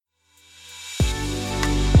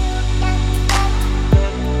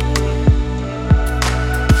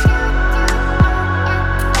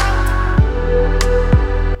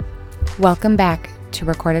Welcome back to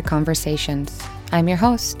Recorded Conversations. I'm your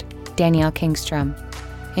host, Danielle Kingstrom,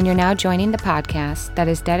 and you're now joining the podcast that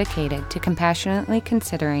is dedicated to compassionately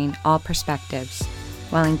considering all perspectives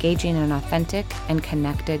while engaging in authentic and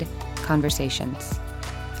connected conversations.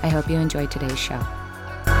 I hope you enjoyed today's show.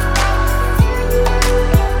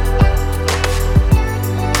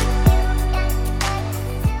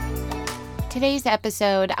 Today's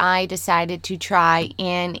episode, I decided to try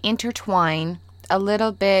and intertwine a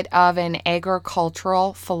little bit of an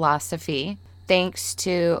agricultural philosophy, thanks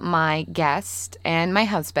to my guest and my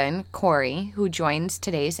husband, Corey, who joins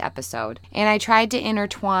today's episode. And I tried to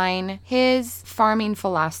intertwine his farming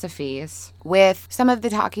philosophies with some of the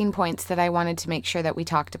talking points that I wanted to make sure that we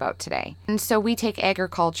talked about today. And so we take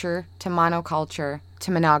agriculture to monoculture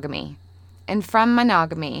to monogamy. And from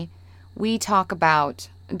monogamy, we talk about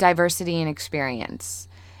diversity and experience.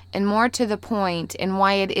 And more to the point, and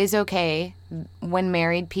why it is okay when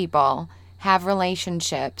married people have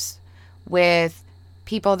relationships with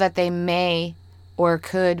people that they may or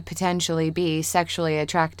could potentially be sexually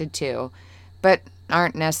attracted to, but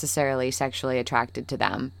aren't necessarily sexually attracted to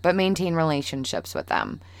them, but maintain relationships with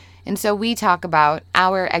them. And so we talk about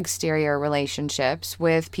our exterior relationships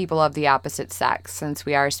with people of the opposite sex, since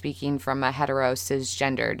we are speaking from a hetero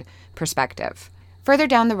cisgendered perspective. Further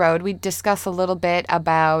down the road, we discuss a little bit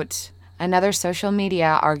about another social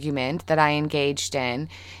media argument that I engaged in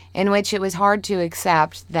which it was hard to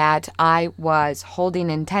accept that I was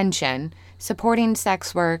holding intention, supporting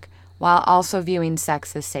sex work, while also viewing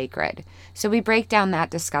sex as sacred. So we break down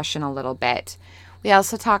that discussion a little bit. We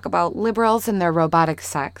also talk about liberals and their robotic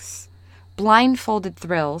sex, blindfolded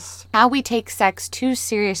thrills, how we take sex too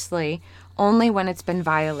seriously only when it's been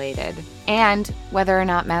violated, and whether or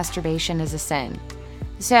not masturbation is a sin.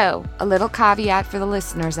 So, a little caveat for the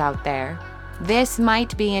listeners out there. This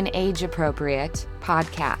might be an age-appropriate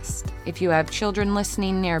podcast. If you have children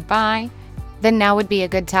listening nearby, then now would be a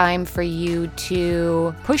good time for you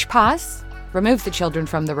to push pause, remove the children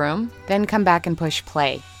from the room, then come back and push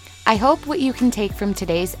play. I hope what you can take from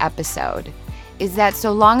today's episode is that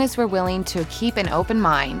so long as we're willing to keep an open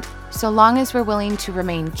mind, so long as we're willing to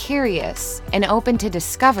remain curious and open to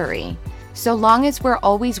discovery, so long as we're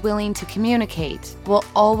always willing to communicate, we'll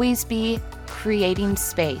always be creating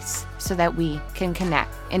space so that we can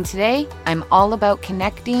connect. And today, I'm all about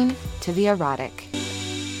connecting to the erotic.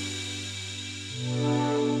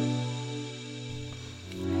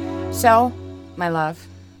 So, my love,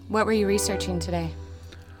 what were you researching today?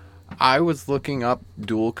 I was looking up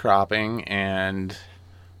dual cropping and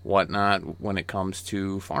whatnot when it comes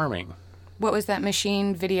to farming. What was that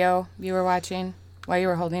machine video you were watching while you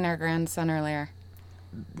were holding our grandson earlier?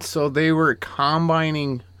 So they were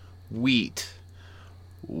combining wheat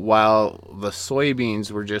while the soybeans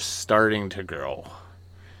were just starting to grow.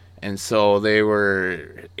 And so they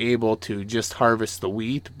were able to just harvest the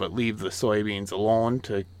wheat but leave the soybeans alone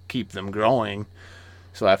to keep them growing.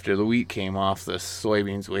 So after the wheat came off, the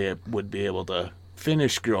soybeans would be able to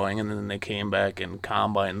finish growing, and then they came back and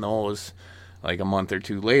combined those like a month or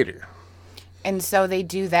two later. And so they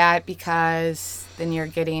do that because then you're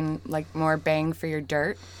getting like more bang for your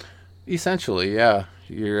dirt? Essentially, yeah.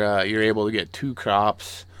 You're able to get two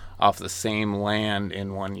crops off the same land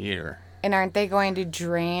in 1 year. And aren't they going to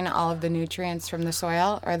drain all of the nutrients from the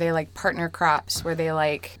soil? Or are they like partner crops where they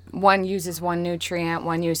like one uses one nutrient,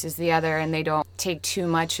 one uses the other, and they don't take too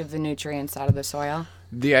much of the nutrients out of the soil?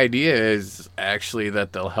 The idea is actually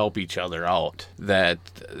that they'll help each other out.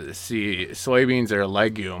 Soybeans are a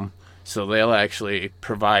legume, so they'll actually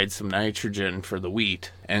provide some nitrogen for the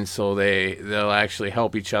wheat. And so they'll actually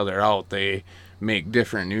help each other out. They make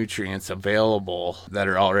different nutrients available that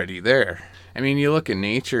are already there. I mean, you look in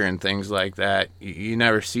nature and things like that, you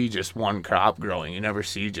never see just one crop growing. You never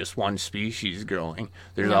see just one species growing.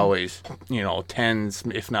 There's always, tens,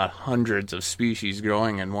 if not hundreds of species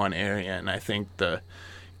growing in one area. And I think the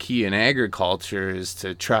key in agriculture is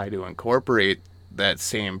to try to incorporate that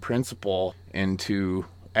same principle into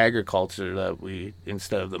agriculture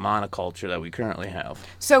instead of the monoculture that we currently have.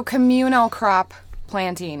 So communal crop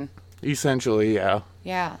planting. Essentially, yeah.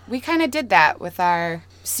 Yeah, we kind of did that with our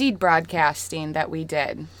seed broadcasting that we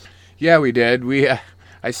did. Yeah, we did.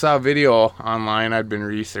 I saw a video online. I'd been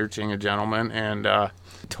researching a gentleman, and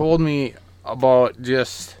told me about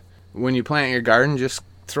just when you plant your garden, just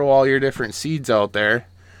throw all your different seeds out there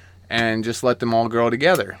and just let them all grow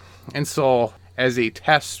together. And so as a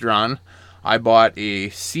test run, I bought a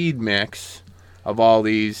seed mix of all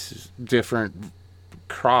these different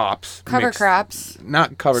crops. Cover crops.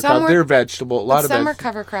 Not cover crops. They're vegetable. Some are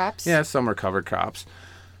cover crops. Yeah, some are cover crops.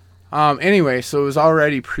 Anyway, so it was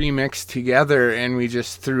already pre-mixed together, and we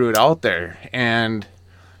just threw it out there. And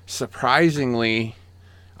surprisingly,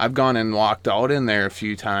 I've gone and walked out in there a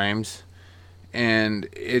few times, and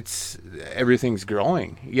everything's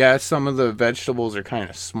growing. Yeah, some of the vegetables are kind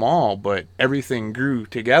of small, but everything grew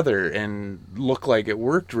together and looked like it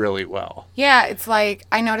worked really well. Yeah, it's like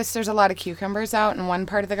I noticed there's a lot of cucumbers out in one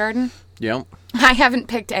part of the garden. Yep. I haven't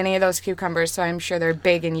picked any of those cucumbers, so I'm sure they're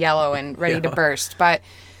big and yellow and ready to burst. But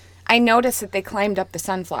I noticed that they climbed up the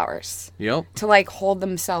sunflowers. Yep. To like hold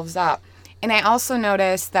themselves up. And I also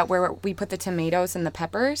noticed that where we put the tomatoes and the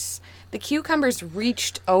peppers, the cucumbers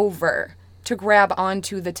reached over to grab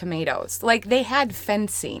onto the tomatoes. Like they had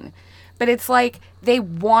fencing. But it's like they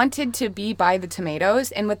wanted to be by the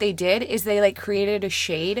tomatoes, and what they did is they like created a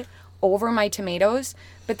shade over my tomatoes,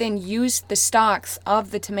 but then used the stalks of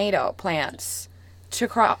the tomato plants to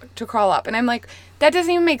crawl up. And I'm like, that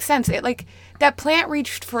doesn't even make sense. It like that plant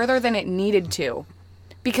reached further than it needed to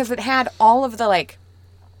because it had all of the like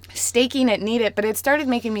staking it needed, but it started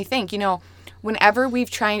making me think, whenever we've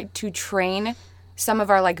tried to train some of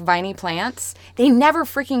our like viney plants, they never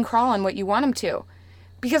freaking crawl on what you want them to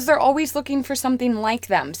because they're always looking for something like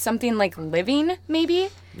them, something like living maybe.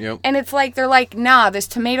 Yep. And it's like, they're like, nah, this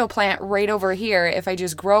tomato plant right over here, if I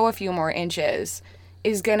just grow a few more inches,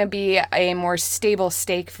 is going to be a more stable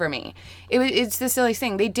stake for me. It's the silly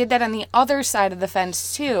thing. They did that on the other side of the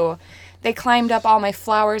fence too. They climbed up all my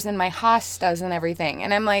flowers and my hostas and everything.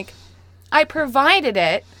 And I'm like, I provided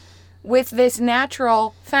it with this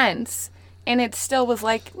natural fence, and it still was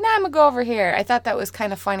like, nah, I'm going to go over here. I thought that was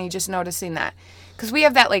kind of funny just noticing that. Because we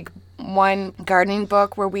have that like one gardening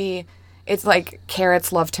book where it's like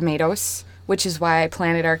carrots love tomatoes, which is why I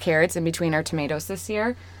planted our carrots in between our tomatoes this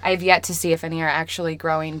year. I have yet to see if any are actually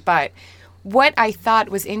growing. But what I thought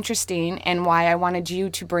was interesting and why I wanted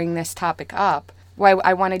you to bring this topic up, why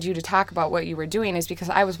I wanted you to talk about what you were doing, is because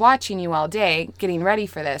I was watching you all day getting ready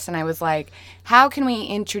for this. And I was like, how can we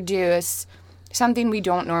introduce something we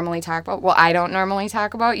don't normally talk about? Well, I don't normally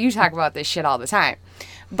talk about. You talk about this shit all the time.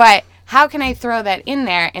 But how can I throw that in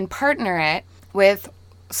there and partner it with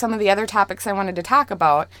some of the other topics I wanted to talk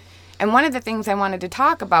about? And one of the things I wanted to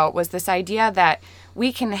talk about was this idea that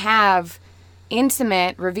we can have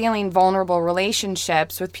intimate, revealing, vulnerable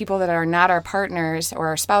relationships with people that are not our partners or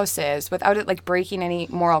our spouses without it like breaking any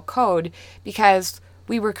moral code, because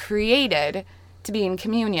we were created to be in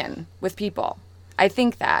communion with people. I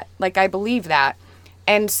think that. Like, I believe that.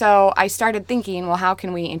 And so I started thinking, well, how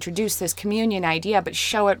can we introduce this communion idea but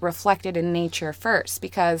show it reflected in nature first?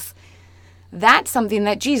 Because that's something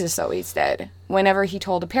that Jesus always did whenever he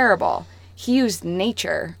told a parable. He used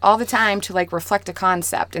nature all the time to like reflect a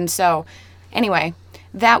concept. And so anyway,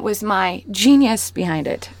 that was my genius behind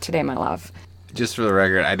it today, my love. Just for the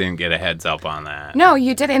record, I didn't get a heads up on that. No,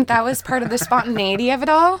 you didn't. That was part of the spontaneity of it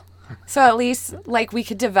all. So at least like we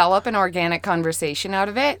could develop an organic conversation out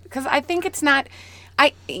of it. Because I think it's not...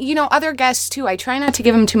 other guests too, I try not to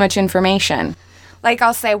give them too much information. Like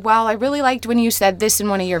I'll say, well, I really liked when you said this in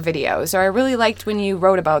one of your videos, or I really liked when you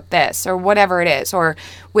wrote about this, or whatever it is. Or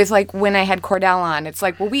with like when I had Cordell on, it's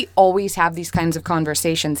like, well, we always have these kinds of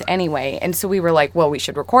conversations anyway. And so we were like, well, we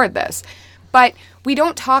should record this. But we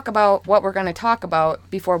don't talk about what we're going to talk about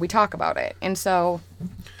before we talk about it. And so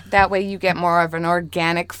that way you get more of an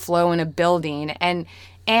organic flow in a building.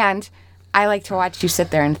 And I like to watch you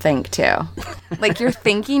sit there and think too. Like your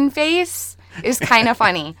thinking face is kind of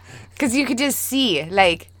funny because you could just see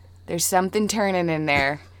like there's something turning in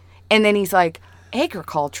there. And then he's like,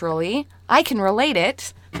 agriculturally, I can relate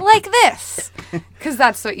it like this, because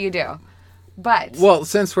that's what you do. But well,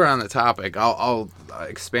 since we're on the topic, I'll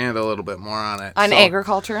expand a little bit more on it. On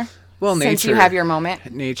agriculture? Well, nature. Since you have your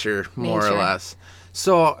moment. Nature, more or less.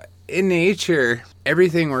 So in nature,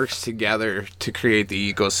 everything works together to create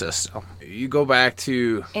the ecosystem. You go back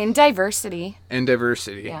to... In diversity.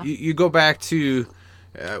 Yeah. You go back to...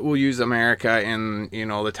 we'll use America in,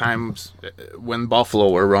 the times when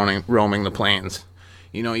buffalo were roaming the plains.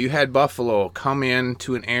 You had buffalo come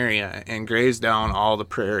into an area and graze down all the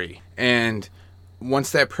prairie. And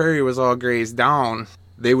once that prairie was all grazed down,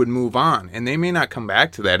 they would move on. And they may not come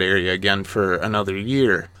back to that area again for another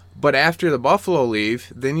year. But after the buffalo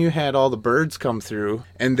leave, then you had all the birds come through,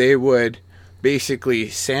 and they would basically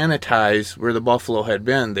sanitize where the buffalo had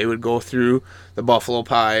been. They would go through the buffalo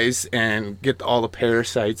pies and get all the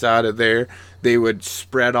parasites out of there. They would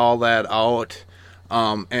spread all that out.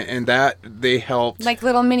 And that they helped. Like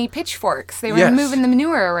little mini pitchforks. They were moving the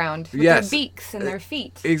manure around with their beaks and their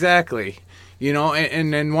feet. Exactly.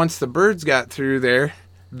 And then once the birds got through there,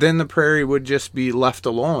 then the prairie would just be left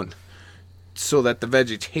alone so that the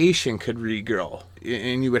vegetation could regrow.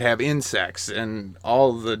 and you would have insects and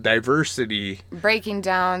all the diversity. Breaking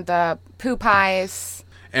down the poo pies.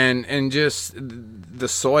 And just the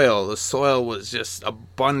soil. The soil was just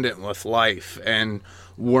abundant with life and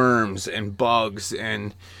worms and bugs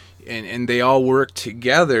and they all work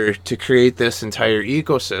together to create this entire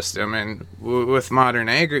ecosystem. And with modern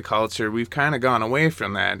agriculture, we've kind of gone away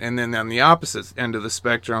from that. And then on the opposite end of the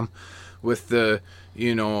spectrum, with the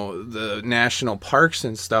national parks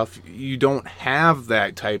and stuff, you don't have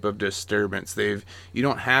that type of disturbance. You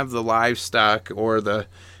don't have the livestock or the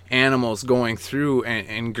animals going through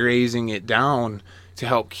and grazing it down to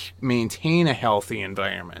help maintain a healthy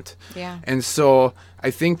environment. Yeah. And so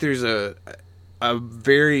I think there's a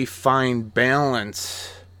very fine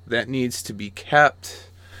balance that needs to be kept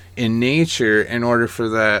in nature in order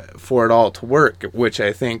for it all to work, which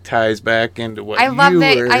I think ties back into what I love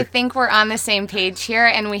that. I think we're on the same page here,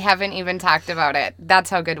 and we haven't even talked about it. That's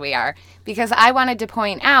how good we are. Because I wanted to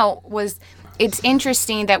point out it's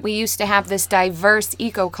interesting that we used to have this diverse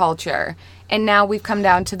ecoculture, and now we've come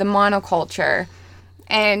down to the monoculture.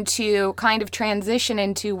 And to kind of transition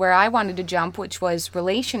into where I wanted to jump, which was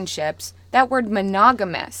relationships, that word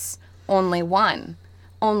monogamous, only one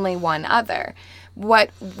other. What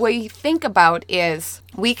we think about is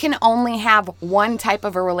we can only have one type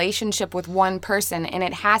of a relationship with one person, and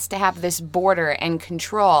it has to have this border and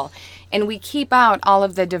control. And we keep out all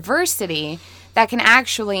of the diversity that can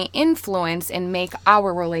actually influence and make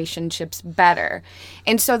our relationships better.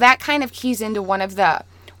 And so that kind of keys into one of the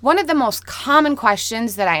most common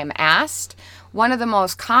questions that I am asked, one of the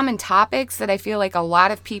most common topics that I feel like a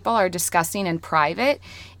lot of people are discussing in private,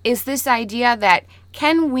 is this idea that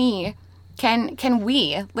can we,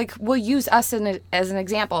 like, we'll use us as an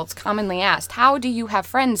example. It's commonly asked, how do you have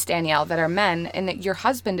friends, Danielle, that are men and that your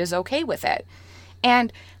husband is okay with it?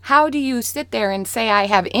 And how do you sit there and say, I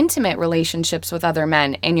have intimate relationships with other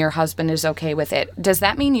men and your husband is okay with it? Does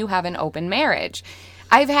that mean you have an open marriage?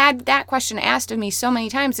 I've had that question asked of me so many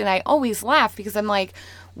times, and I always laugh because I'm like,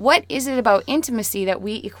 what is it about intimacy that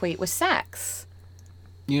we equate with sex?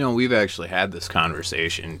 We've actually had this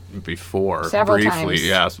conversation before. Several briefly. times.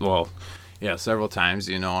 Yes, well, yeah, several times.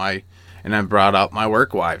 I've brought up my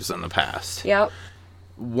work wives in the past. Yep.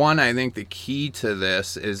 One, I think the key to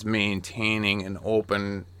this is maintaining an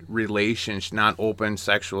open relationship, not open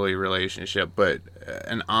sexually relationship, but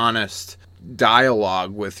an honest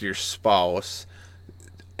dialogue with your spouse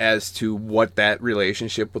as to what that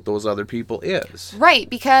relationship with those other people is. Right,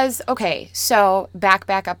 because, okay, so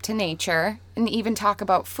back up to nature and even talk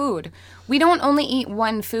about food. We don't only eat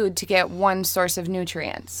one food to get one source of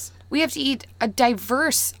nutrients. We have to eat a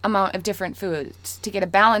diverse amount of different foods to get a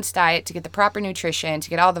balanced diet, to get the proper nutrition, to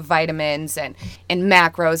get all the vitamins and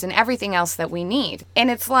macros and everything else that we need. And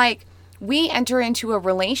it's like we enter into a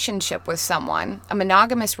relationship with someone, a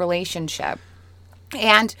monogamous relationship,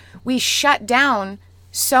 and we shut down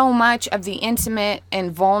so much of the intimate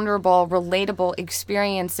and vulnerable, relatable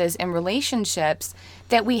experiences and relationships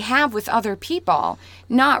that we have with other people,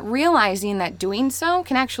 not realizing that doing so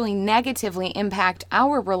can actually negatively impact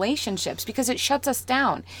our relationships because it shuts us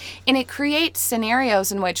down. And it creates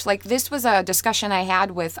scenarios in which, like, this was a discussion I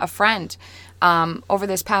had with a friend over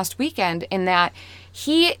this past weekend, in that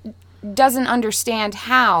he doesn't understand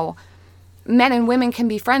how men and women can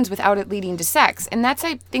be friends without it leading to sex. And that's,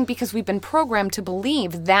 I think, because we've been programmed to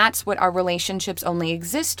believe that's what our relationships only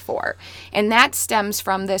exist for. And that stems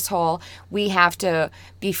from this whole, we have to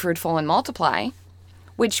be fruitful and multiply,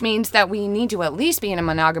 which means that we need to at least be in a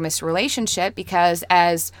monogamous relationship, because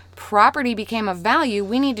as property became of value,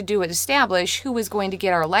 we need to establish who was going to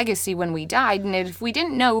get our legacy when we died. And if we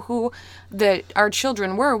didn't know who our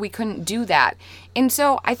children were, we couldn't do that. And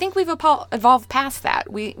so I think we've evolved past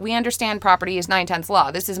that. We understand property is 9/10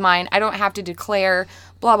 law. This is mine. I don't have to declare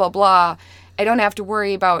blah, blah, blah. I don't have to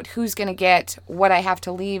worry about who's going to get what I have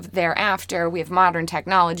to leave thereafter. We have modern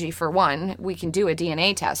technology, for one. We can do a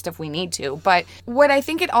DNA test if we need to. But what I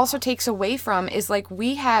think it also takes away from is, like,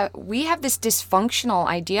 we have this dysfunctional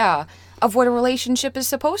idea of what a relationship is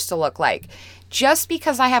supposed to look like. Just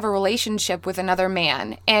because I have a relationship with another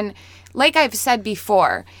man, and like I've said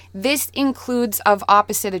before, this includes of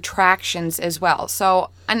opposite attractions as well.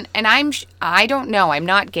 So, and I don't know, I'm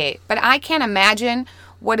not gay, but I can't imagine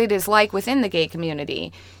what it is like within the gay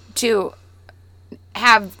community to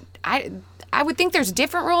have, I would think there's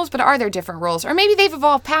different rules, but are there different rules? Or maybe they've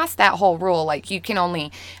evolved past that whole rule. Like, you can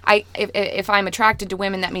only, if I'm attracted to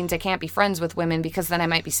women, that means I can't be friends with women because then I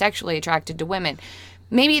might be sexually attracted to women.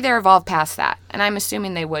 Maybe they're evolved past that. And I'm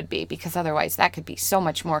assuming they would be, because otherwise that could be so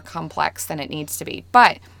much more complex than it needs to be.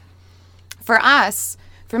 But for us,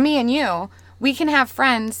 for me and you, We can have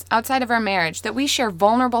friends outside of our marriage that we share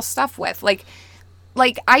vulnerable stuff with. Like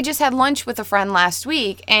I just had lunch with a friend last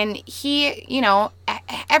week, and he,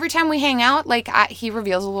 every time we hang out, he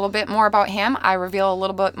reveals a little bit more about him. I reveal a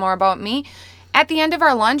little bit more about me. At the end of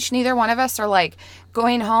our lunch, neither one of us are like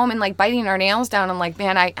going home and like biting our nails down and like,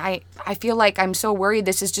 man, I feel like I'm so worried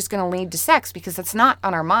this is just going to lead to sex, because it's not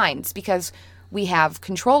on our minds, because we have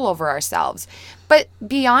control over ourselves. But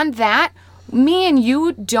beyond that, me and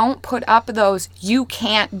you don't put up those, you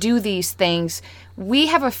can't do these things. We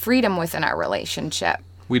have a freedom within our relationship.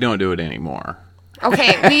 We don't do it anymore.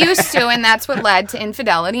 Okay, we used to, and that's what led to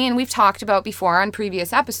infidelity, and we've talked about before on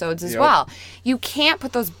previous episodes as well. You can't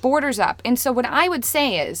put those borders up. And so what I would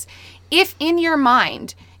say is, if in your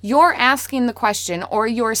mind you're asking the question, or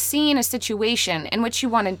you're seeing a situation in which you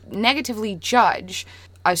want to negatively judge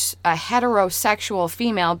a heterosexual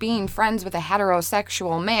female being friends with a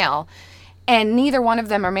heterosexual male, and neither one of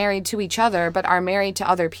them are married to each other but are married to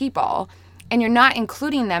other people, and you're not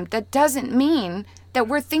including them, that doesn't mean that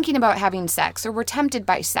we're thinking about having sex, or we're tempted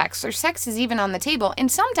by sex, or sex is even on the table. And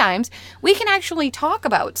sometimes we can actually talk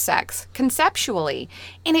about sex conceptually,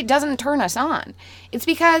 and it doesn't turn us on. It's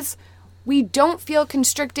because we don't feel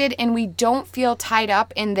constricted, and we don't feel tied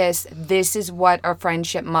up in this is what a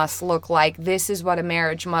friendship must look like, this is what a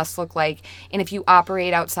marriage must look like, and if you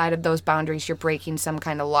operate outside of those boundaries, you're breaking some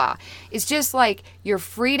kind of law. It's just like you're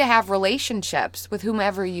free to have relationships with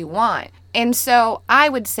whomever you want. And so I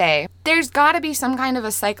would say there's got to be some kind of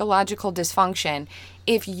a psychological dysfunction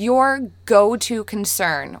if your go-to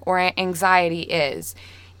concern or anxiety is,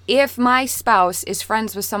 if my spouse is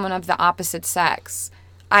friends with someone of the opposite sex,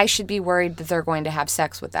 I should be worried that they're going to have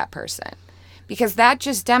sex with that person. Because that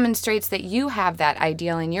just demonstrates that you have that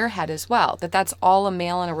ideal in your head as well, that that's all a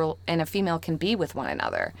male and a female can be with one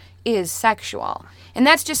another, is sexual. And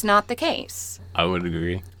that's just not the case. I would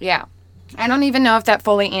agree. Yeah. I don't even know if that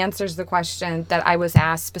fully answers the question that I was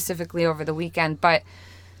asked specifically over the weekend, but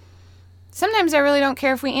sometimes I really don't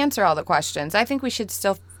care if we answer all the questions. I think we should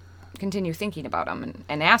still continue thinking about them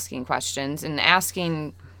and asking questions, and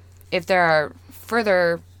asking if there are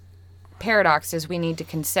further paradoxes we need to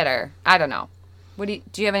consider. I don't know. Do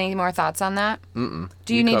you have any more thoughts on that? Mm-mm.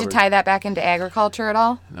 Do you need to tie that back into agriculture at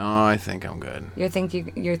all? No, I think I'm good. You're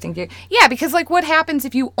thinking. Yeah, because like, what happens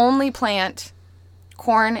if you only plant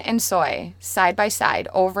corn and soy side by side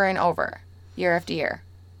over and over year after year?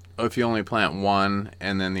 If you only plant one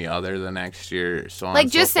and then the other the next year, so on like,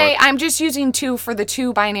 and so just say, forth. I'm just using two for the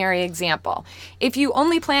two binary example. If you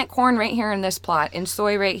only plant corn right here in this plot and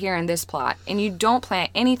soy right here in this plot, and you don't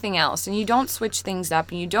plant anything else, and you don't switch things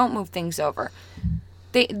up, and you don't move things over,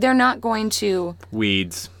 they're not going to...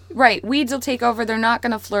 Weeds. Right. Weeds will take over. They're not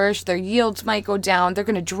going to flourish. Their yields might go down. They're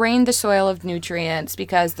going to drain the soil of nutrients,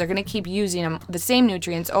 because they're going to keep using them, the same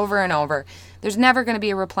nutrients over and over. There's never going to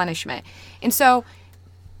be a replenishment. And so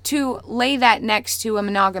to lay that next to a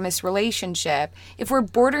monogamous relationship, if we're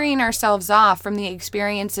bordering ourselves off from the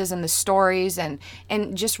experiences and the stories and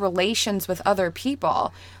just relations with other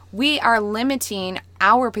people, we are limiting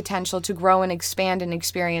our potential to grow and expand and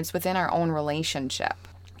experience within our own relationship.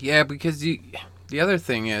 Yeah, because the other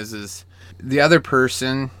thing is the other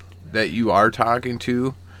person that you are talking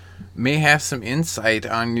to may have some insight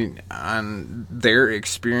on their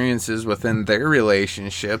experiences within their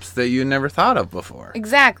relationships that you never thought of before.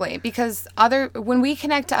 Exactly, because when we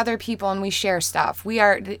connect to other people and we share stuff, we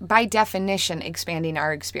are by definition expanding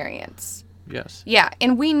our experience. Yes. Yeah,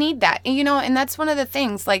 and we need that. And that's one of the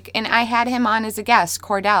things, and I had him on as a guest,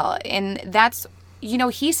 Cordell, and that's,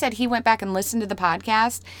 he said he went back and listened to the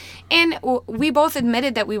podcast, and we both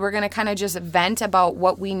admitted that we were going to kind of just vent about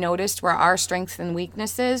what we noticed were our strengths and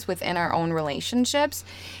weaknesses within our own relationships.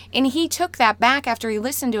 And he took that back after he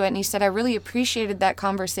listened to it, and he said, I really appreciated that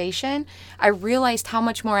conversation. I realized how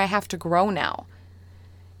much more I have to grow now.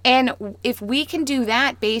 And if we can do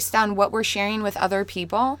that based on what we're sharing with other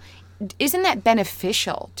people, isn't that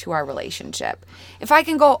beneficial to our relationship? If I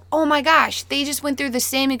can go, oh my gosh, they just went through the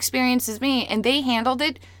same experience as me and they handled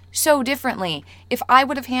it so differently. If I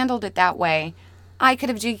would have handled it that way, I could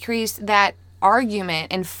have decreased that argument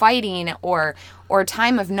and fighting or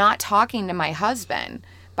time of not talking to my husband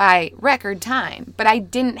by record time. But I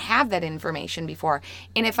didn't have that information before.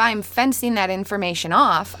 And if I'm fencing that information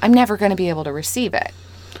off, I'm never going to be able to receive it.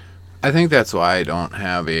 I think that's why I don't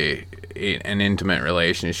have an intimate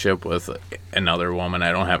relationship with another woman.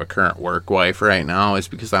 I don't have a current work wife right now, is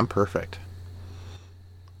because I'm perfect.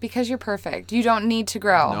 Because you're perfect. You don't need to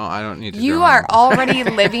grow. No, I don't need to grow. You are already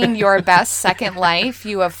living your best second life.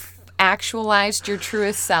 You have actualized your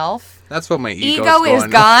truest self. That's what my ego is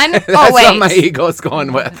gone. That's Oh, wait. what my ego's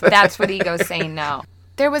going with. That's what ego's saying no.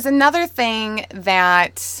 there was another thing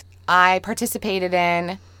that I participated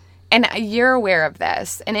in, and you're aware of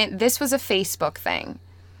this, and this was a Facebook thing.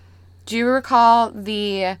 Do you recall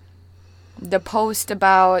the post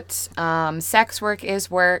about sex work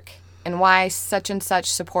is work and why such and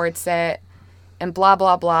such supports it and blah,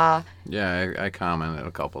 blah, blah? Yeah, I commented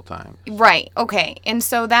a couple times. Right. Okay. And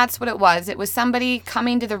so that's what it was. It was somebody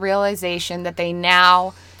coming to the realization that they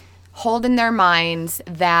now hold in their minds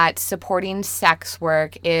that supporting sex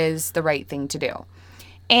work is the right thing to do.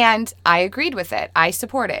 And I agreed with it. I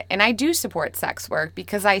support it. And I do support sex work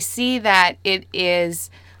because I see that it is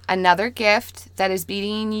another gift that is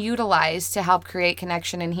being utilized to help create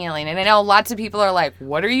connection and healing. And I know lots of people are like,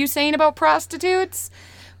 what are you saying about prostitutes?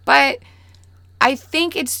 But I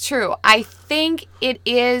think it's true. I think it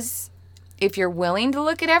is, if you're willing to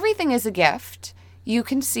look at everything as a gift, you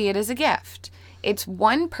can see it as a gift. It's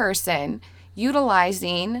one person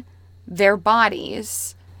utilizing their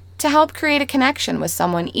bodies to help create a connection with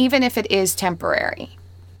someone, even if it is temporary.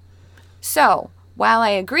 So, while I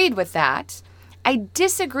agreed with that, I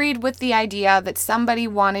disagreed with the idea that somebody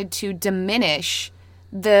wanted to diminish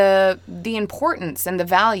the importance and the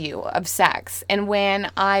value of sex. And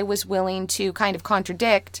when I was willing to kind of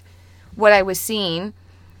contradict what I was seeing,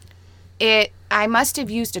 I must have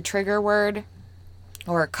used a trigger word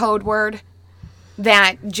or a code word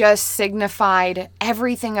that just signified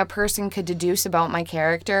everything a person could deduce about my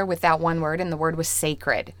character with that one word, and the word was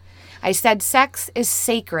sacred. I said, sex is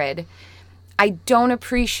sacred. I don't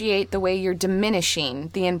appreciate the way you're diminishing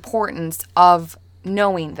the importance of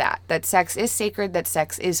knowing that sex is sacred, that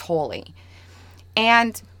sex is holy.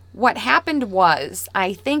 And what happened was,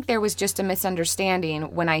 I think there was just a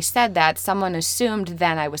misunderstanding. When I said that, someone assumed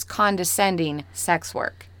then I was condescending sex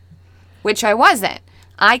work, which I wasn't.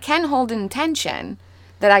 I can hold intention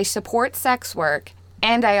that I support sex work,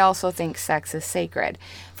 and I also think sex is sacred.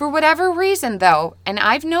 For whatever reason, though, and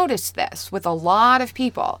I've noticed this with a lot of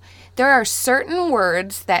people, there are certain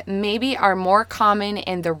words that maybe are more common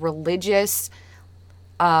in the religious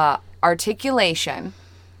articulation,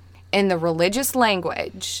 in the religious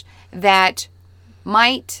language, that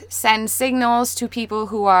might send signals to people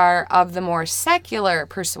who are of the more secular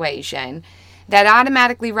persuasion that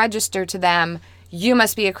automatically register to them, you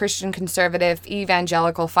must be a Christian conservative,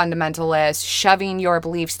 evangelical fundamentalist, shoving your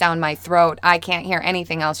beliefs down my throat. I can't hear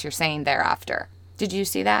anything else you're saying thereafter. Did you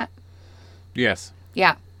see that? Yes.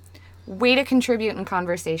 Yeah. Way to contribute in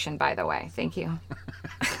conversation, by the way. Thank you.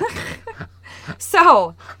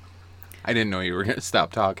 So, I didn't know you were going to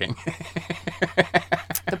stop talking.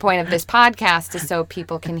 the point of this podcast is so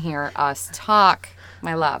people can hear us talk,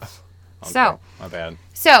 my love. Okay, So, my bad.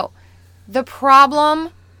 So, the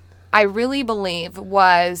problem, I really believe,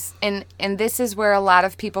 was, and this is where a lot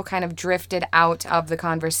of people kind of drifted out of the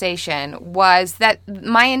conversation, was that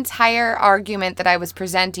my entire argument that I was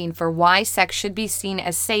presenting for why sex should be seen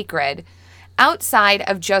as sacred outside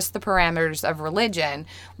of just the parameters of religion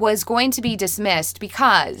was going to be dismissed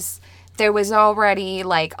because there was already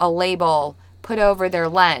like a label put over their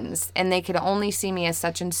lens and they could only see me as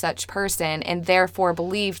such and such person, and therefore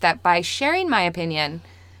believed that by sharing my opinion,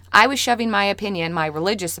 I was shoving my opinion, my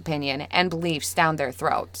religious opinion, and beliefs down their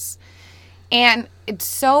throats. And it's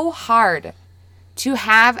so hard to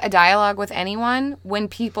have a dialogue with anyone when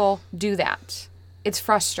people do that. It's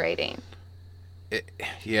frustrating.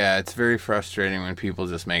 Yeah, it's very frustrating when people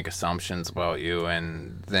just make assumptions about you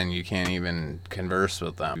and then you can't even converse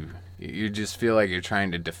with them. You just feel like you're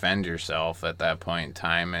trying to defend yourself at that point in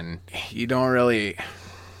time, and you don't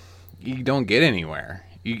get anywhere.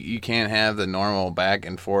 You can't have the normal back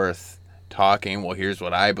and forth talking, well, here's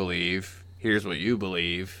what I believe, here's what you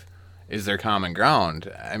believe. Is there common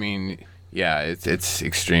ground? I mean, yeah, it's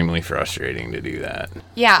extremely frustrating to do that.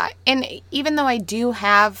 Yeah, and even though I do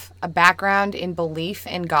have a background in belief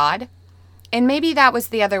in God, and maybe that was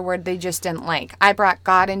the other word they just didn't like. I brought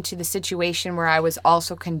God into the situation where I was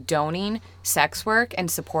also condoning sex work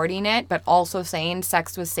and supporting it, but also saying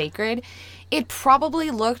sex was sacred. It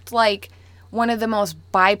probably looked like one of the most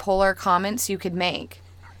bipolar comments you could make,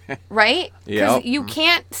 right? Because you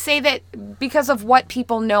can't say that because of what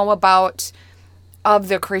people know about of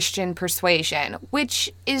the Christian persuasion,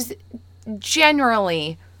 which is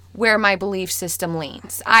generally where my belief system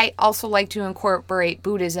leans. I also like to incorporate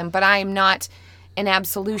Buddhism, but I am not an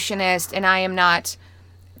absolutionist and I am not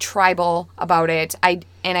tribal about it. I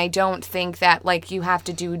don't think that like you have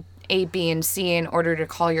to do A, B, and C in order to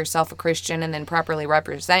call yourself a Christian and then properly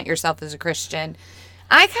represent yourself as a Christian.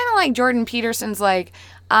 I kind of like Jordan Peterson's like,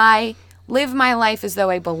 I live my life as though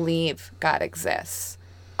I believe God exists.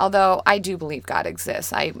 Although I do believe God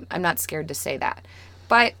exists. I'm not scared to say that.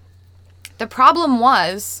 But The problem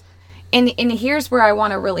was, and here's where I want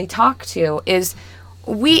to really talk to, is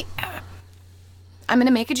I'm going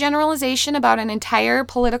to make a generalization about an entire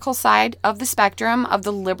political side of the spectrum of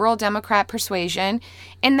the liberal Democrat persuasion,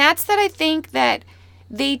 and that's that I think that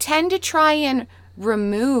they tend to try and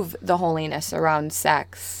remove the holiness around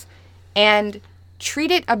sex and treat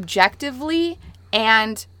it objectively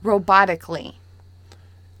and robotically.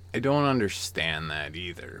 I don't understand that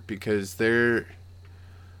either, because they're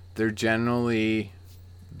generally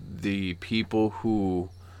the people who,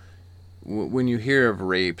 when you hear of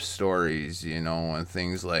rape stories, and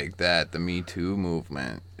things like that, the Me Too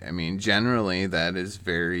movement, I mean, generally that is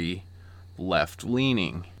very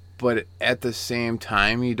left-leaning. But at the same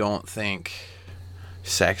time, you don't think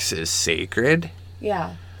sex is sacred.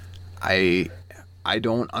 Yeah. I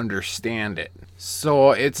don't understand it.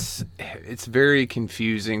 So it's very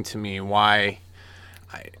confusing to me why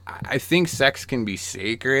I think sex can be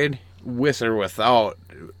sacred with or without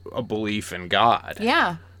a belief in God.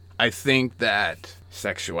 Yeah. I think that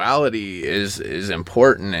sexuality is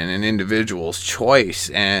important in an individual's choice,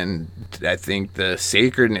 and I think the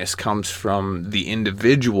sacredness comes from the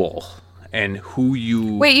individual and who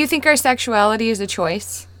you... Wait, you think our sexuality is a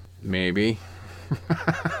choice? Maybe.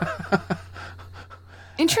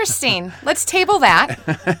 Interesting. Let's table that.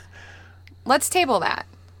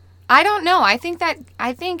 I don't know. I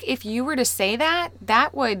think if you were to say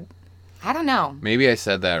that would, I don't know. Maybe I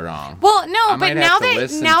said that wrong. Well, no, but now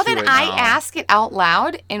that I now. ask it out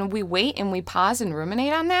loud and we wait and we pause and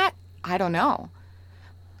ruminate on that, I don't know.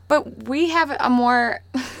 But we have a more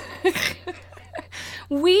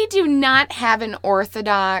we do not have an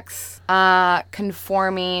orthodox,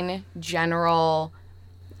 conforming, general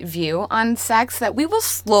view on sex that we will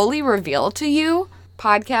slowly reveal to you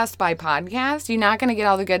podcast by podcast. You're not going to get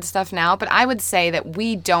all the good stuff now, but I would say that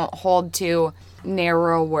we don't hold to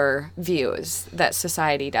narrower views that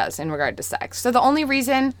society does in regard to sex. So the only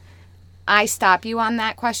reason I stop you on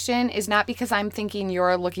that question is not because I'm thinking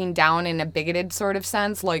you're looking down in a bigoted sort of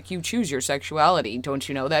sense, like you choose your sexuality. Don't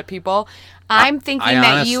you know that, people? I'm thinking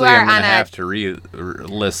that you are on a... I have to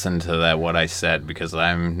listen to that, what I said, because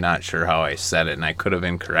I'm not sure how I said it, and I could have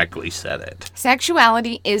incorrectly said it.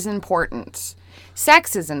 Sexuality is important.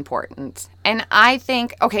 Sex is important. And I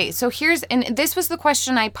think, okay, so and this was the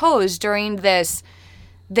question I posed during this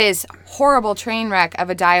horrible train wreck of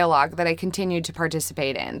a dialogue that I continued to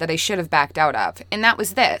participate in, that I should have backed out of. And that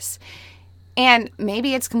was this. And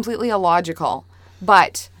maybe it's completely illogical,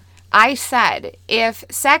 but I said, if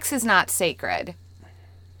sex is not sacred,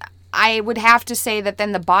 I would have to say that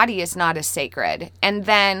then the body is not as sacred. And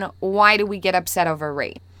then why do we get upset over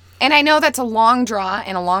rape? And I know that's a long draw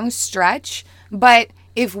and a long stretch, but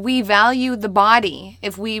if we value the body,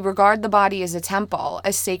 if we regard the body as a temple,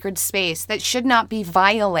 a sacred space that should not be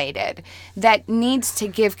violated, that needs to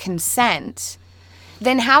give consent,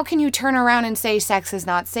 then how can you turn around and say sex is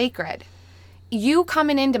not sacred? You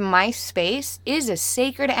coming into my space is a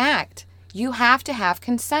sacred act. You have to have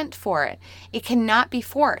consent for it. It cannot be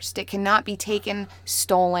forced. It cannot be taken,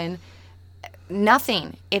 stolen,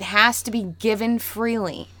 nothing. It has to be given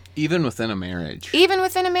freely. Even within a marriage. Even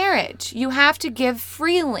within a marriage, you have to give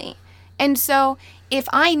freely. And so if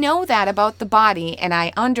I know that about the body and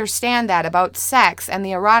I understand that about sex and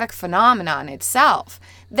the erotic phenomenon itself,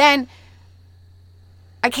 then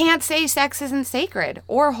I can't say sex isn't sacred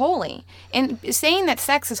or holy. And saying that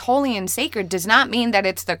sex is holy and sacred does not mean that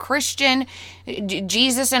it's the Christian,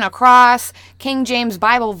 Jesus and a cross, King James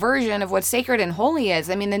Bible version of what sacred and holy is.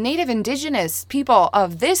 I mean, the native indigenous people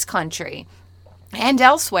of this country and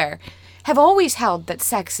elsewhere have always held that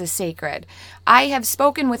sex is sacred. I have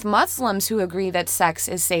spoken with Muslims who agree that sex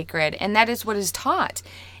is sacred, and that is what is taught.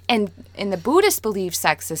 And the Buddhists believe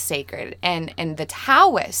sex is sacred, and the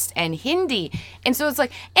Taoist and Hindi. And so it's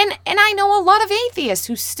like, and I know a lot of atheists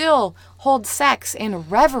who still hold sex in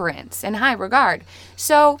reverence and high regard.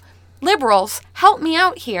 So liberals, help me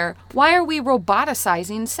out here. Why are we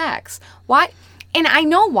roboticizing sex? Why? And I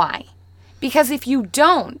know why. Because if you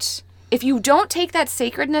don't take that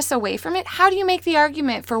sacredness away from it, how do you make the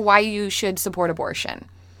argument for why you should support abortion?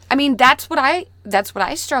 I mean, that's what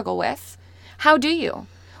I struggle with. How do you?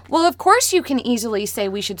 Well, of course you can easily say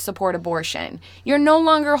we should support abortion. You're no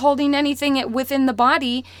longer holding anything within the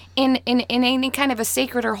body in any kind of a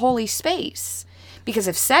sacred or holy space. Because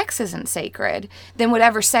if sex isn't sacred, then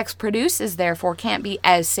whatever sex produces, therefore, can't be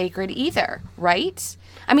as sacred either, right?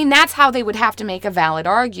 I mean, that's how they would have to make a valid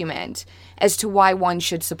argument as to why one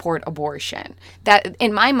should support abortion. That,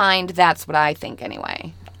 in my mind, that's what I think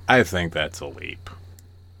anyway. I think that's a leap.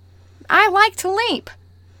 I like to leap.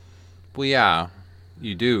 Well, yeah.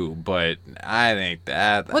 You do, but I think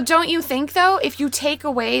that... Well, don't you think, though, if you take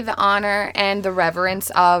away the honor and the reverence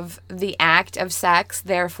of the act of sex,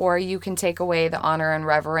 therefore you can take away the honor and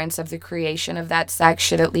reverence of the creation of that sex,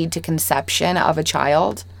 should it lead to conception of a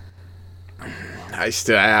child? I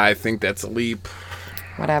think that's a leap.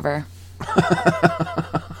 Whatever.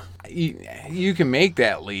 You can make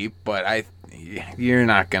that leap, but you're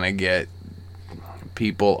not going to get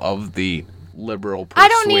people of the liberal persuasion. I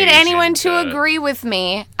don't need anyone to agree with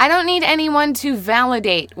me. I don't need anyone to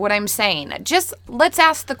validate what I'm saying. Just let's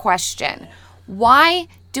ask the question. Why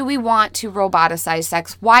do we want to roboticize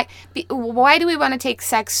sex? Why do we want to take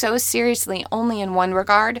sex so seriously only in one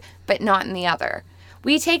regard, but not in the other?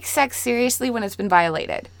 We take sex seriously when it's been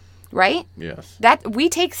violated, right? Yes. That we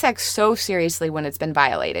take sex so seriously when it's been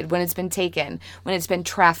violated, when it's been taken, when it's been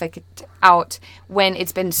trafficked out, when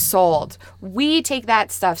it's been sold. We take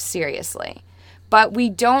that stuff seriously. But we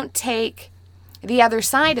don't take the other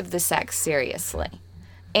side of the sex seriously.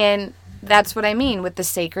 And that's what I mean with the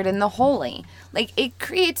sacred and the holy. Like, it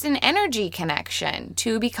creates an energy connection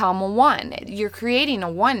to become one. You're creating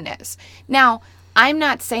a oneness. Now, I'm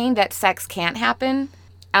not saying that sex can't happen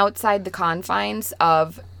outside the confines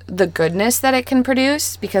of the goodness that it can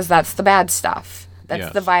produce, because that's the bad stuff.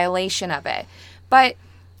 That's the violation of it. But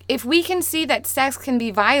if we can see that sex can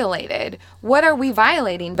be violated, what are we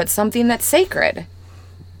violating but something that's sacred?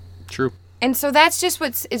 True. And so that's just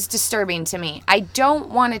what is disturbing to me. I don't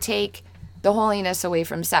want to take the holiness away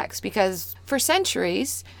from sex, because for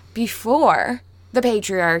centuries before the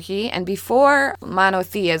patriarchy and before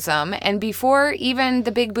monotheism and before even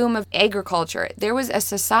the big boom of agriculture, there was a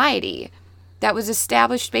society that was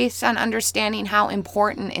established based on understanding how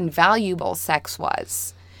important and valuable sex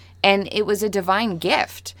was. And it was a divine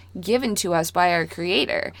gift given to us by our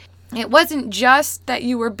Creator. It wasn't just that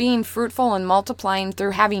you were being fruitful and multiplying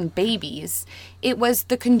through having babies. It was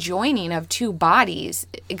the conjoining of two bodies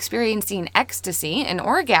experiencing ecstasy and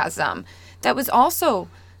orgasm that was also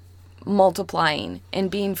multiplying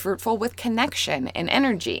and being fruitful with connection and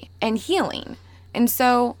energy and healing. And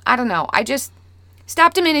so, I don't know. I just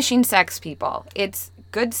stop diminishing sex, people. It's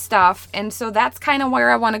good stuff. And so that's kind of where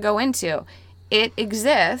I want to go into. It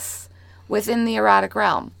exists within the erotic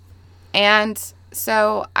realm. And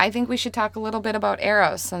so I think we should talk a little bit about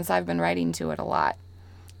Eros, since I've been writing to it a lot.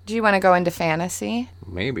 Do you want to go into fantasy?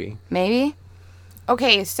 Maybe. Maybe?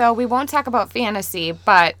 Okay, so we won't talk about fantasy,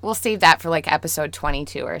 but we'll save that for like episode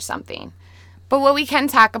 22 or something. But what we can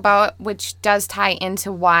talk about, which does tie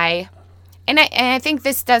into why, and I think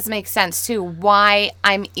this does make sense too, why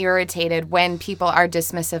I'm irritated when people are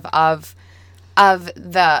dismissive of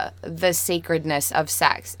the sacredness of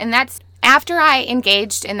sex. And that's after I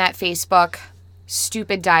engaged in that Facebook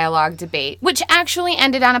stupid dialogue debate, which actually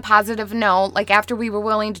ended on a positive note, like after we were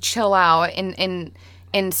willing to chill out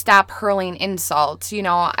and stop hurling insults, you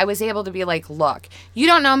know, I was able to be like, look, you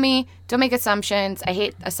don't know me, don't make assumptions, I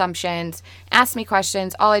hate assumptions, ask me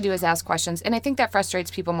questions, all I do is ask questions, and I think that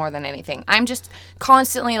frustrates people more than anything. I'm just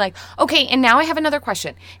constantly like, okay, and now I have another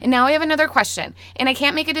question, and now I have another question, and I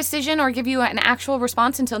can't make a decision or give you an actual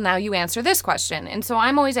response until now you answer this question, and so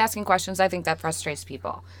I'm always asking questions. I think that frustrates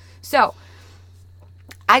people. So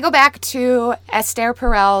I go back to Esther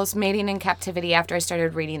Perel's Mating in Captivity after I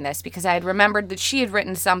started reading this, because I had remembered that she had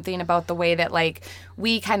written something about the way that, like,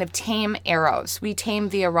 we kind of tame eros. We tame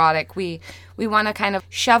the erotic. We want to kind of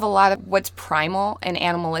shove a lot of what's primal and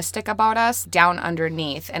animalistic about us down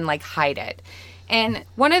underneath and, like, hide it. And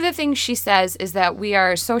one of the things she says is that we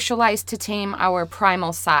are socialized to tame our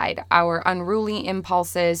primal side, our unruly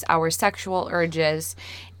impulses, our sexual urges,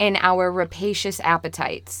 and our rapacious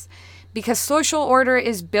appetites. Because social order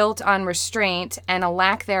is built on restraint, and a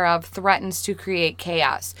lack thereof threatens to create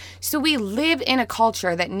chaos. So we live in a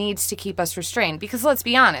culture that needs to keep us restrained. Because let's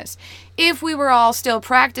be honest, if we were all still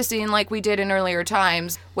practicing like we did in earlier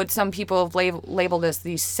times, what some people have labeled as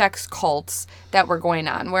these sex cults that were going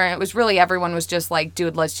on, where it was really everyone was just like,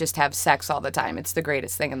 dude, let's just have sex all the time. It's the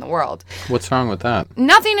greatest thing in the world. What's wrong with that?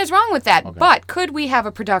 Nothing is wrong with that. Okay. But could we have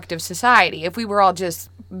a productive society if we were all just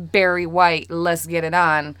Barry White, let's get it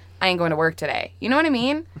on, I ain't going to work today? You know what I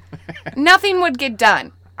mean? Nothing would get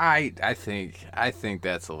done. I think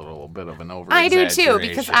that's a little bit of an over. I do too,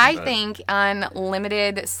 because I think on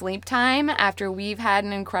limited sleep time after we've had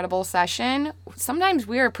an incredible session, sometimes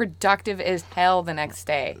we are productive as hell the next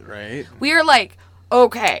day. Right. We are like,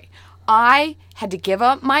 okay, I had to give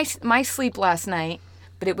up my sleep last night,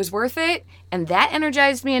 but it was worth it, and that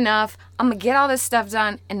energized me enough. I'm going to get all this stuff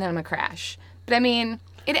done, and then I'm going to crash. But I mean,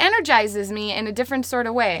 it energizes me in a different sort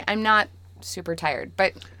of way. I'm not super tired.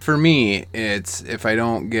 But For me, it's if I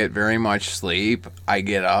don't get very much sleep, I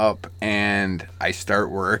get up and I start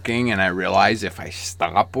working, and I realize if I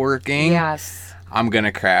stop working, yes. I'm going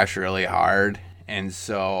to crash really hard. And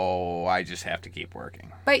so I just have to keep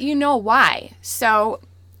working. But you know why. So,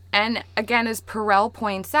 and again, as Perel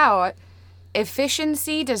points out,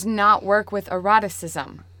 efficiency does not work with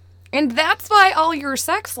eroticism. And that's why all your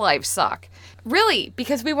sex lives suck. Really,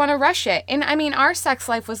 because we want to rush it. And I mean, our sex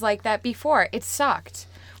life was like that before. It sucked.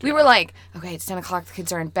 We were like, okay, it's 10 o'clock, the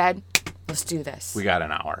kids are in bed. Let's do this. We got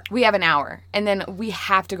an hour. We have an hour. And then we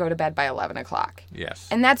have to go to bed by 11 o'clock. Yes.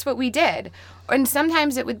 And that's what we did. And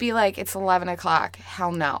sometimes it would be like, it's 11 o'clock.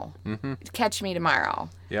 Hell no. Mm-hmm. Catch me tomorrow.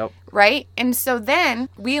 Yep. Right? And so then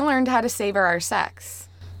we learned how to savor our sex.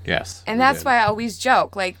 Yes. And that's why I always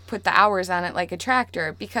joke, like, put the hours on it like a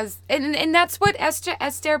tractor, because, and that's what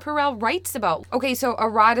Esther Perel writes about. Okay, so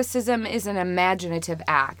eroticism is an imaginative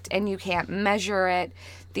act, and you can't measure it.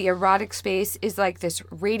 The erotic space is like this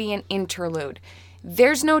radiant interlude.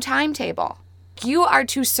 There's no timetable. You are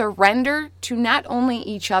to surrender to not only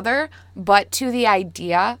each other, but to the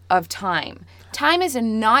idea of time. Time is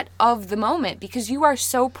not of the moment, because you are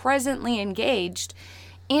so presently engaged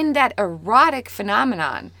in that erotic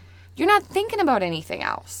phenomenon. You're not thinking about anything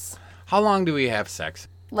else. How long do we have sex?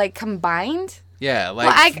 Like combined? Yeah,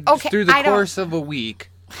 like well, through the course of a week,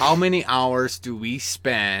 how many hours do we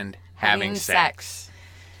spend having sex?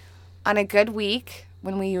 On a good week,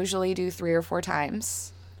 when we usually do 3 or 4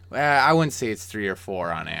 times. I wouldn't say it's 3 or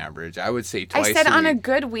 4 on average. I would say twice. I said a on week. a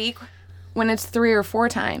good week, when it's 3 or 4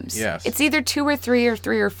 times. Yes. It's either 2 or 3 or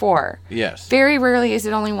 3 or 4. Yes. Very rarely is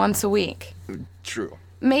it only once a week. True.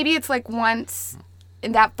 Maybe it's like once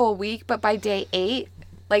in that full week, but by day 8,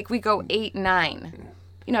 like we go 8, 9.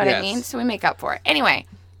 You know what I mean? So we make up for it. Anyway,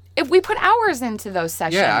 if we put hours into those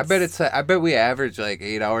sessions. Yeah, I bet we average like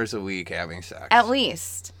 8 hours a week having sex. At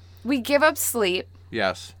least. We give up sleep.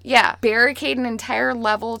 Yes. Yeah. Barricade an entire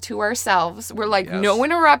level to ourselves. We're like, Yes. no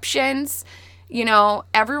interruptions. You know,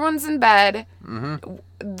 everyone's in bed. Mm-hmm.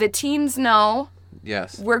 The teens know.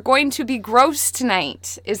 Yes. We're going to be gross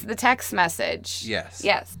tonight is the text message. Yes.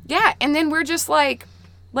 Yes. Yeah. And then we're just like,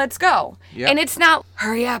 let's go. Yep. And it's not,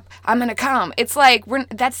 hurry up, I'm going to come. It's like,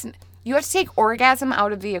 you have to take orgasm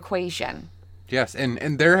out of the equation. Yes. And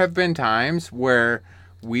there have been times where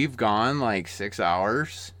we've gone like 6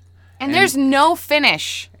 hours. And there's no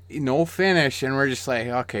finish. No finish. And we're just like,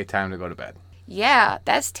 okay, time to go to bed. Yeah.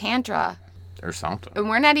 That's Tantra. Or something. And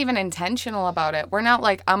we're not even intentional about it. We're not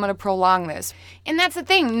like, I'm going to prolong this. And that's the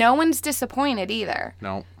thing. No one's disappointed either.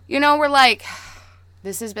 No. You know, we're like,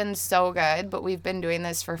 this has been so good, but we've been doing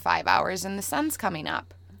this for 5 hours and the sun's coming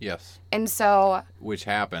up. Yes. And so. Which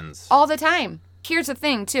happens. All the time. Here's the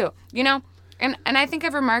thing, too. You know, and I think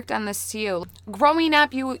I've remarked on this to you. Growing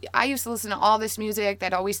up, I used to listen to all this music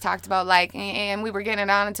that always talked about, like, and we were getting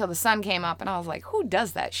it on until the sun came up. And I was like, who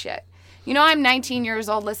does that shit? You know, I'm 19 years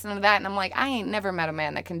old listening to that, and I'm like, I ain't never met a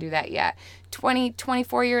man that can do that yet.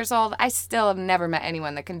 24 years old, I still have never met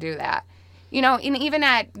anyone that can do that. You know, and even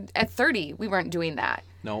at 30, we weren't doing that.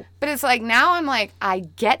 Nope. But it's like, now I'm like, I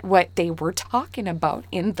get what they were talking about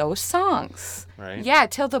in those songs. Right. Yeah,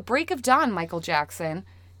 till the break of dawn, Michael Jackson.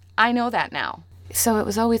 I know that now. So it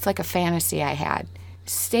was always like a fantasy I had.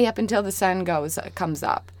 Stay up until the sun comes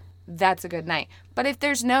up. That's a good night. But if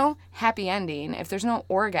there's no happy ending, if there's no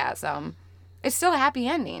orgasm, it's still a happy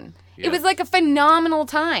ending. Yeah. It was like a phenomenal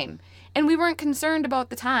time. And we weren't concerned about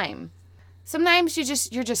the time. Sometimes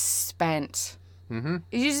you're just spent. Mm-hmm.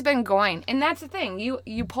 You've just been going. And that's the thing.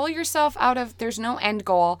 You pull yourself out of, there's no end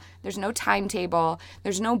goal. There's no timetable.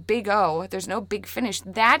 There's no big O. There's no big finish.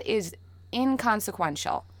 That is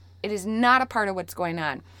inconsequential. It is not a part of what's going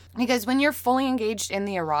on. Because when you're fully engaged in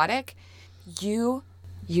the erotic, you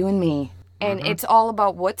and me. And it's all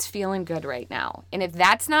about what's feeling good right now. And if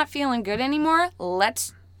that's not feeling good anymore,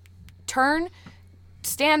 let's turn,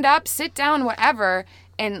 stand up, sit down, whatever,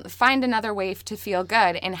 and find another way to feel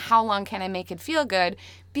good. And how long can I make it feel good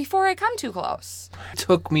before I come too close? It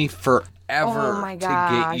took me forever my to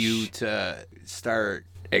gosh. get you to start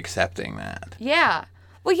accepting that. Yeah.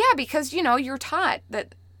 Well, yeah, because, you know, you're taught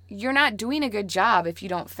that you're not doing a good job if you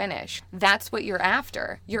don't finish. That's what you're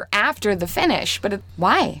after. You're after the finish. But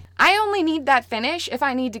why? I only need that finish if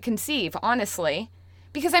I need to conceive, honestly.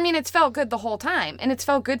 Because, I mean, it's felt good the whole time. And it's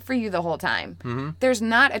felt good for you the whole time. Mm-hmm. There's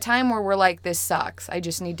not a time where we're like, this sucks. I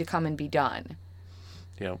just need to come and be done.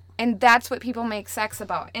 Yep. And that's what people make sex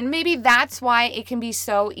about. And maybe that's why it can be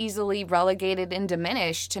so easily relegated and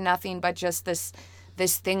diminished to nothing but just this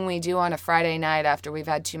thing we do on a Friday night after we've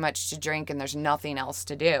had too much to drink and there's nothing else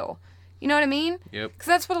to do. You know what I mean? Yep. Because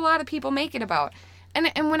that's what a lot of people make it about.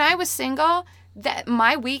 And when I was single, that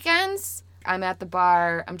my weekends, I'm at the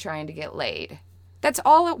bar, I'm trying to get laid. That's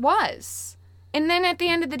all it was. And then at the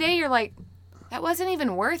end of the day, you're like, that wasn't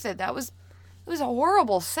even worth it. It was a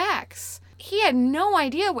horrible sex. He had no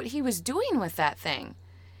idea what he was doing with that thing.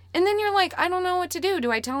 And then you're like, I don't know what to do.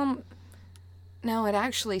 Do I tell him, no, it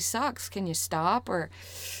actually sucks. Can you stop? Or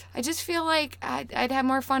I just feel like I'd have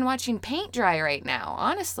more fun watching paint dry right now,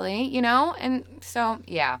 honestly, you know? And so,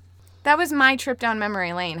 yeah. That was my trip down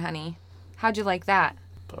memory lane, honey. How'd you like that?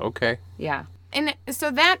 Okay. Yeah. And so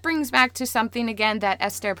that brings back to something, again, that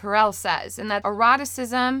Esther Perel says, and that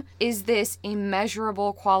eroticism is this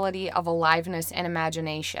immeasurable quality of aliveness and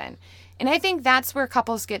imagination. And I think that's where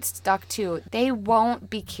couples get stuck, too. They won't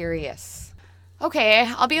be curious. Okay,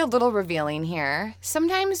 I'll be a little revealing here.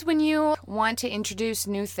 Sometimes when you want to introduce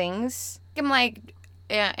new things, I'm like,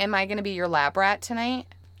 am I going to be your lab rat tonight?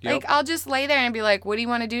 Yep. Like, I'll just lay there and be like, what do you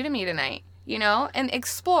want to do to me tonight? You know, and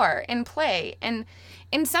explore and play. And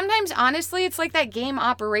sometimes, honestly, it's like that game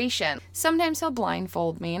Operation. Sometimes he'll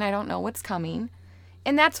blindfold me and I don't know what's coming.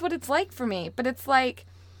 And that's what it's like for me. But it's like,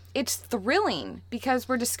 it's thrilling because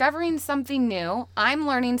we're discovering something new. I'm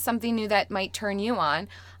learning something new that might turn you on.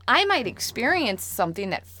 I might experience something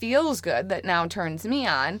that feels good that now turns me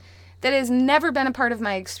on that has never been a part of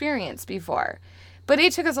my experience before. But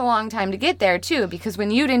it took us a long time to get there, too, because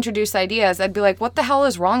when you'd introduce ideas, I'd be like, what the hell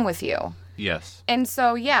is wrong with you? Yes. And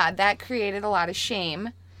so, yeah, that created a lot of shame.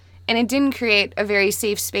 And it didn't create a very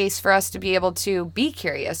safe space for us to be able to be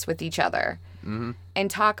curious with each other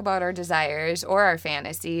and talk about our desires or our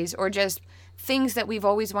fantasies or just things that we've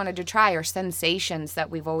always wanted to try or sensations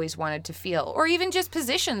that we've always wanted to feel or even just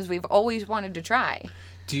positions we've always wanted to try.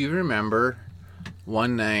 Do you remember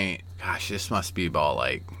one night, gosh, this must be about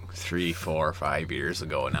like 3, 4, 5 years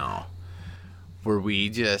ago now, where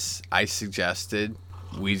I suggested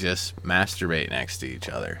we just masturbate next to each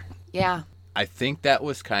other. Yeah. I think that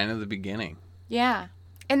was kind of the beginning. Yeah.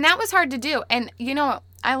 And that was hard to do. And, you know,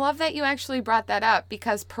 I love that you actually brought that up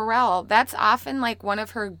because Perel, that's often like one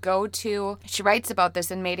of her go-to, she writes about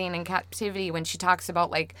this in Mating in Captivity when she talks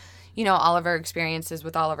about like, you know, all of her experiences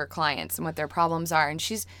with all of her clients and what their problems are. And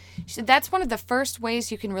she said that's one of the first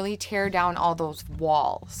ways you can really tear down all those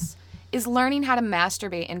walls is learning how to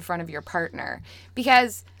masturbate in front of your partner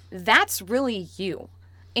because that's really you.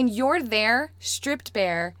 And you're there, stripped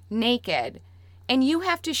bare, naked, and you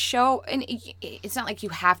have to show, and it's not like you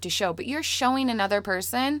have to show, but you're showing another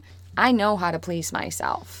person, I know how to please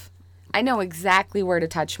myself. I know exactly where to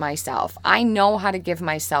touch myself. I know how to give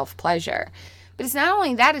myself pleasure. But it's not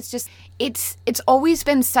only that, it's just, it's always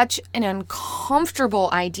been such an uncomfortable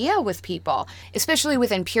idea with people, especially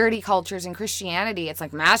within purity cultures and Christianity. It's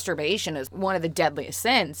like masturbation is one of the deadliest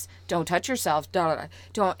sins. Don't touch yourself. And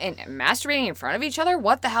masturbating in front of each other?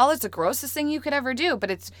 What the hell is the grossest thing you could ever do? But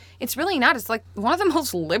it's really not. It's like one of the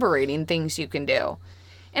most liberating things you can do.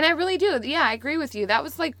 And I really do. Yeah, I agree with you. That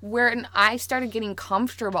was like where I started getting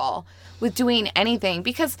comfortable with doing anything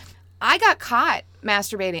because I got caught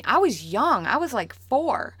masturbating. I was young. I was like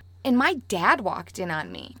 4. And my dad walked in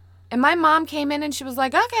on me. And my mom came in and she was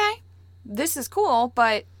like, okay, this is cool,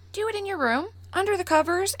 but do it in your room, under the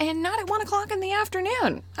covers, and not at 1 o'clock in the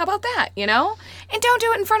afternoon. How about that, you know? And don't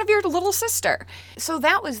do it in front of your little sister. So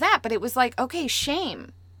that was that. But it was like, okay,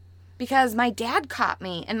 shame. Because my dad caught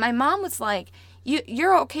me. And my mom was like,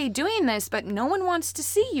 you're okay doing this, but no one wants to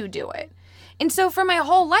see you do it. And so for my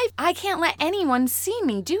whole life, I can't let anyone see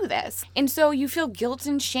me do this. And so you feel guilt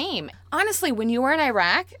and shame. Honestly, when you were in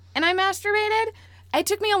Iraq and I masturbated, it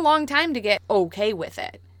took me a long time to get okay with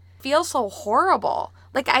it. I feel so horrible.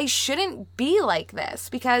 Like I shouldn't be like this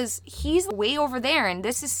because he's way over there and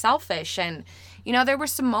this is selfish. And, you know, there were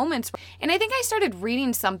some moments. And I think I started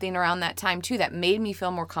reading something around that time too that made me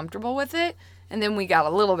feel more comfortable with it. And then we got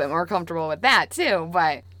a little bit more comfortable with that too.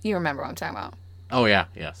 But you remember what I'm talking about. Oh, yeah,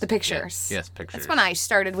 yes. The pictures. Yes, pictures. That's when I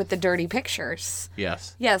started with the dirty pictures.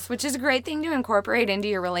 Yes. Yes, which is a great thing to incorporate into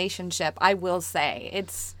your relationship, I will say.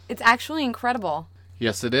 It's actually incredible.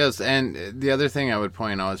 Yes, it is. And the other thing I would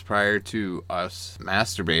point out is prior to us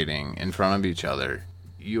masturbating in front of each other,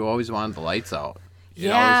 you always wanted the lights out. It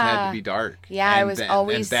always had to be dark. Yeah, and it was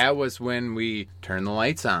always... And that was when we turned the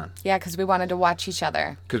lights on. Yeah, because we wanted to watch each other.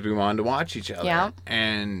 Yeah.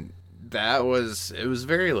 And... it was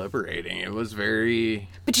very liberating. It was very...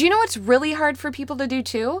 But do you know what's really hard for people to do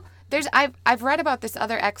too? I've read about this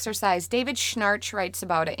other exercise. David Schnarch writes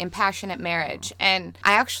about it in Passionate Marriage. And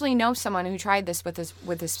I actually know someone who tried this with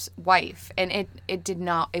his wife. And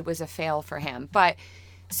it was a fail for him. But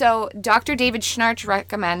So Dr. David Schnarch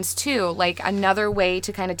recommends, too, like another way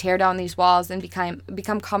to kind of tear down these walls and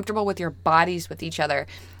become comfortable with your bodies with each other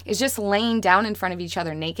is just laying down in front of each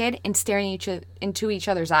other naked and staring into each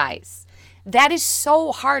other's eyes. That is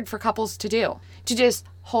so hard for couples to do, to just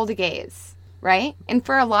hold a gaze, right? And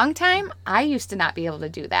for a long time, I used to not be able to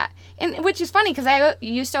do that. And which is funny because I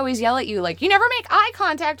used to always yell at you like, you never make eye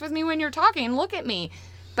contact with me when you're talking. Look at me.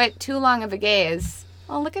 But too long of a gaze.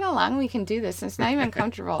 Oh, look at how long we can do this. It's not even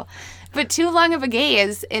comfortable. But too long of a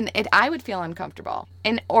gaze, and I would feel uncomfortable.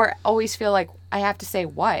 Or always feel like I have to say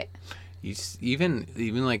what? Even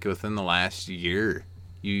like within the last year,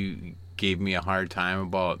 you gave me a hard time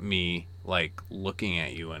about me like looking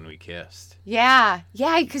at you when we kissed. Yeah,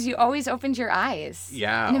 because you always opened your eyes.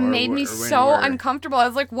 Yeah. And it made me so uncomfortable. I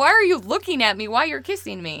was like, why are you looking at me while you're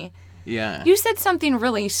kissing me? Yeah. You said something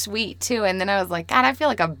really sweet, too, and then I was like, God, I feel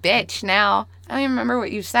like a bitch now. I don't even remember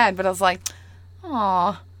what you said, but I was like,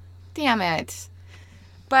 oh, damn it.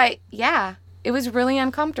 But, yeah, it was really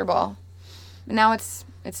uncomfortable. Now it's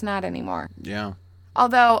not anymore. Yeah.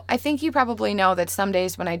 Although, I think you probably know that some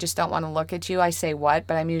days when I just don't want to look at you, I say what,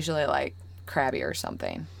 but I'm usually, like, crabby or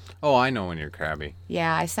something. Oh, I know when you're crabby.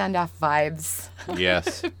 Yeah, I send off vibes.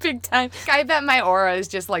 Yes. Big time. I bet my aura is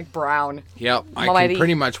just like brown. Yep. I can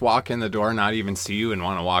pretty much walk in the door, not even see you, and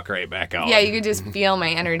want to walk right back out. Yeah, you can just feel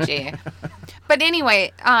my energy. But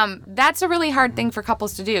anyway, that's a really hard thing for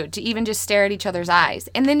couples to do, to even just stare at each other's eyes.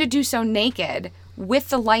 And then to do so naked with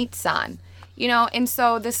the lights on. You know, and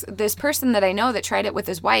so this person that I know that tried it with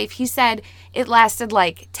his wife, he said it lasted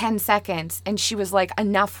like 10 seconds. And she was like,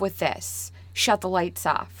 enough with this. Shut the lights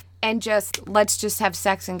off. And let's just have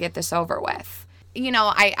sex and get this over with. You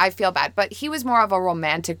know, I feel bad. But he was more of a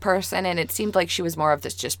romantic person, and it seemed like she was more of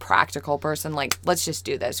this just practical person. Like, let's just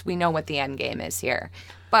do this. We know what the end game is here.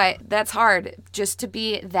 But that's hard, just to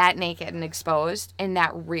be that naked and exposed and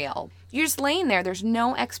that real. You're just laying there. There's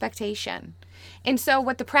no expectation. And so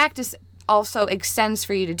what the practice also extends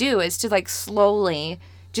for you to do is to, like, slowly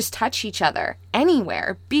just touch each other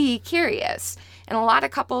anywhere. Be curious. And a lot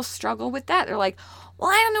of couples struggle with that. They're like, well,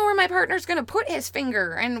 I don't know where my partner's going to put his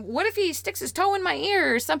finger, and what if he sticks his toe in my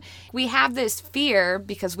ear or something? We have this fear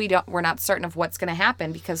because we're not certain of what's going to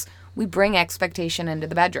happen because we bring expectation into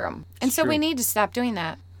the bedroom. And so we need to stop doing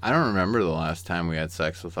that. I don't remember the last time we had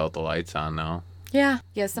sex without the lights on now. Yeah.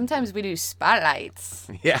 Yeah, sometimes we do spotlights.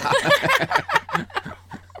 Yeah.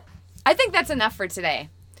 I think that's enough for today.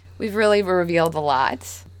 We've really revealed a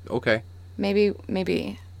lot. Okay. Maybe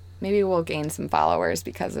we'll gain some followers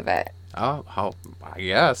because of it. Oh, I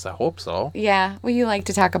guess. I hope so. Yeah. Well, you like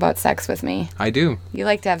to talk about sex with me. I do. You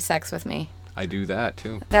like to have sex with me. I do that,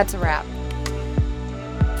 too. That's a wrap.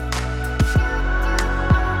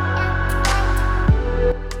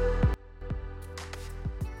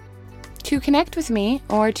 To connect with me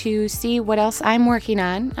or to see what else I'm working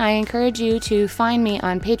on, I encourage you to find me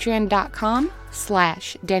on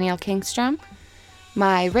patreon.com/Danielle Kingstrom.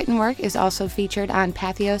 My written work is also featured on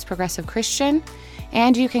Patheos Progressive Christian,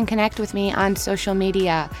 and you can connect with me on social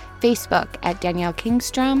media, Facebook at Danielle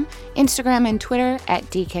Kingstrom, Instagram and Twitter at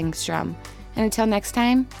DKingstrom. And until next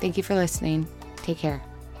time, thank you for listening. Take care.